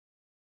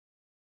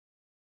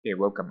Hey,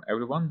 welcome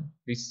everyone.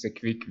 This is a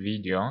quick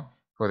video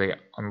for the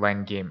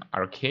online game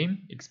Arkheim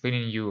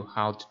explaining you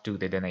how to do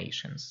the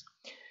donations.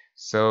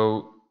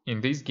 So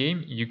in this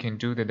game you can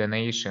do the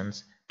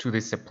donations to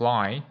the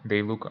supply.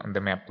 They look on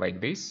the map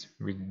like this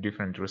with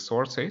different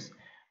resources,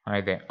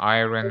 either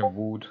iron,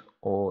 wood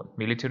or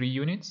military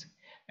units.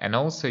 And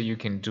also you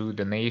can do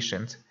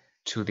donations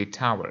to the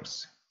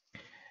towers.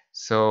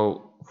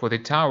 So for the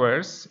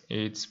towers,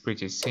 it's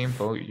pretty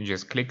simple. You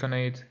just click on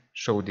it,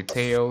 show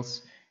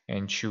details,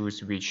 and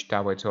choose which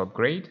tower to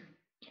upgrade.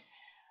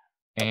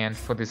 And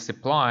for the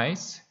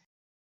supplies,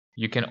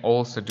 you can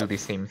also do the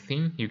same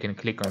thing. You can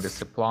click on the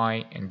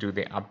supply and do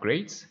the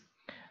upgrades.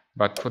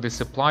 But for the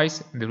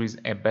supplies, there is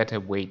a better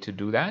way to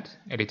do that,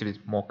 a little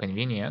bit more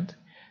convenient.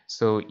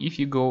 So if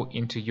you go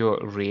into your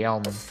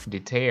realm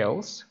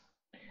details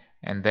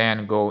and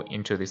then go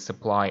into the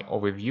supply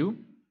overview,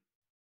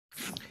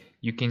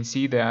 you can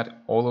see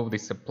that all of the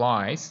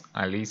supplies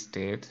are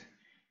listed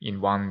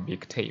in one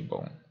big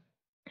table.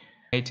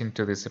 Donating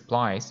to the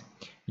supplies,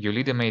 your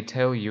leader may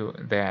tell you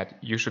that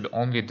you should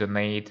only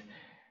donate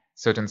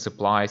certain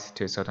supplies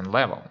to a certain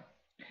level.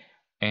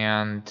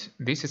 And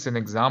this is an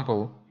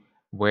example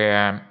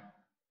where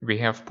we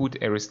have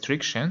put a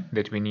restriction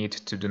that we need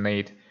to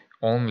donate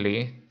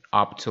only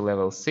up to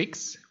level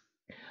 6,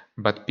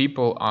 but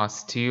people are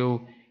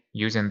still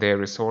using their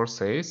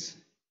resources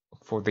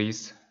for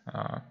these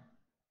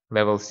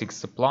level 6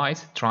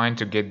 supplies, trying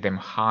to get them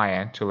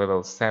higher to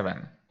level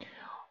 7.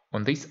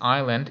 On this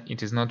island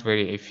it is not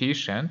very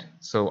efficient,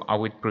 so I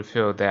would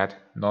prefer that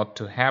not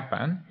to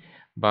happen,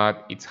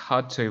 but it's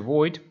hard to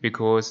avoid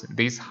because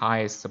these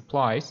highest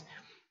supplies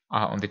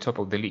are on the top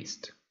of the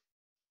list.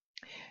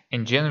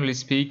 And generally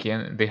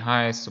speaking, the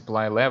higher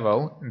supply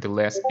level, the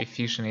less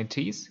efficient it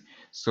is,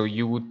 so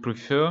you would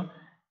prefer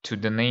to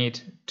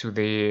donate to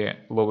the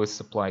lowest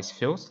supplies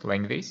first,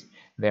 like this.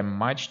 They're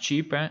much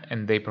cheaper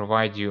and they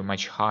provide you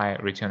much higher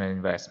return on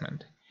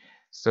investment.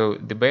 So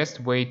the best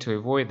way to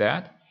avoid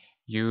that,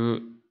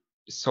 you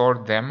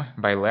sort them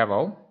by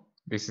level.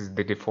 This is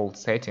the default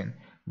setting,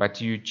 but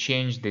you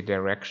change the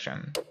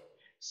direction.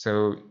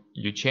 So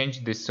you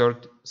change the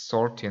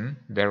sorting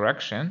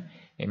direction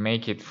and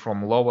make it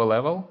from lower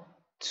level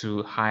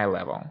to high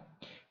level.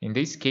 In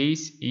this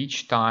case,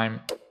 each time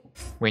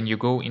when you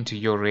go into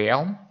your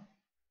realm,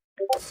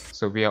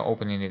 so we are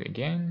opening it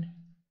again,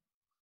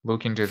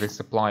 look into the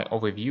supply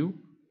overview,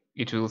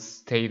 it will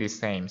stay the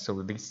same.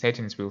 So these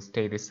settings will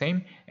stay the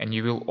same and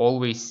you will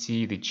always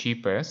see the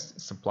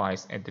cheapest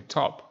supplies at the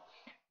top.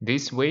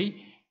 This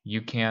way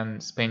you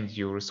can spend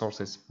your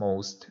resources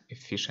most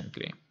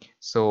efficiently.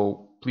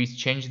 So please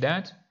change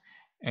that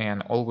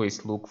and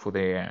always look for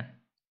the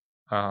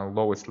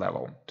lowest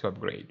level to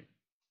upgrade.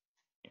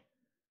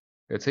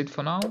 That's it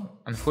for now.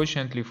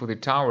 Unfortunately for the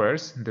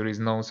towers there is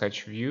no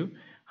such view,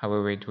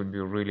 however it would be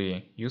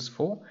really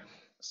useful.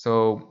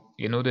 So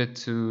in order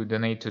to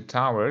donate to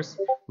towers,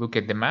 look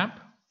at the map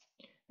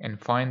and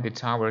find the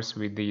towers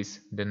with this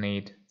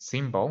donate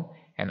symbol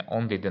and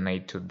only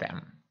donate to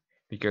them,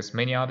 because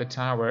many other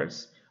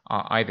towers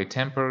are either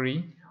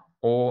temporary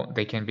or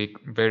they can be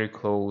very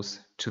close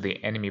to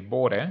the enemy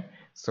border,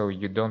 so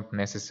you don't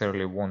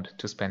necessarily want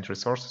to spend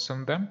resources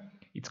on them.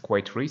 It's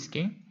quite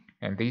risky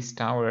and these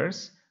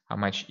towers are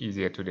much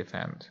easier to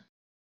defend.